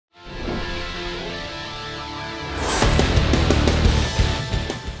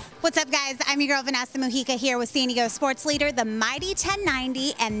I'm your girl Vanessa Mujica here with San Diego sports leader, the Mighty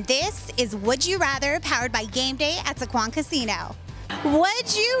 1090, and this is Would You Rather, powered by Game Day at Sycuan Casino.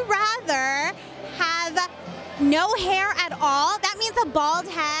 Would you rather have no hair at all, that means a bald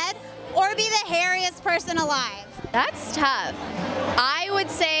head, or be the hairiest person alive? That's tough. I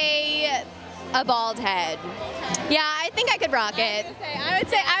would say a bald head. Yeah, I think I could rock it. I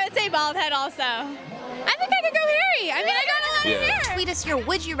would say bald head also. I think I could go hairy. I mean, I got a lot of hair. Tweet us your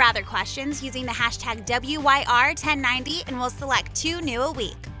Would You Rather questions using the hashtag WYR1090, and we'll select 2 new a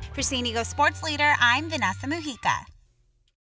week. For San Diego sports leader, I'm Vanessa Mujica.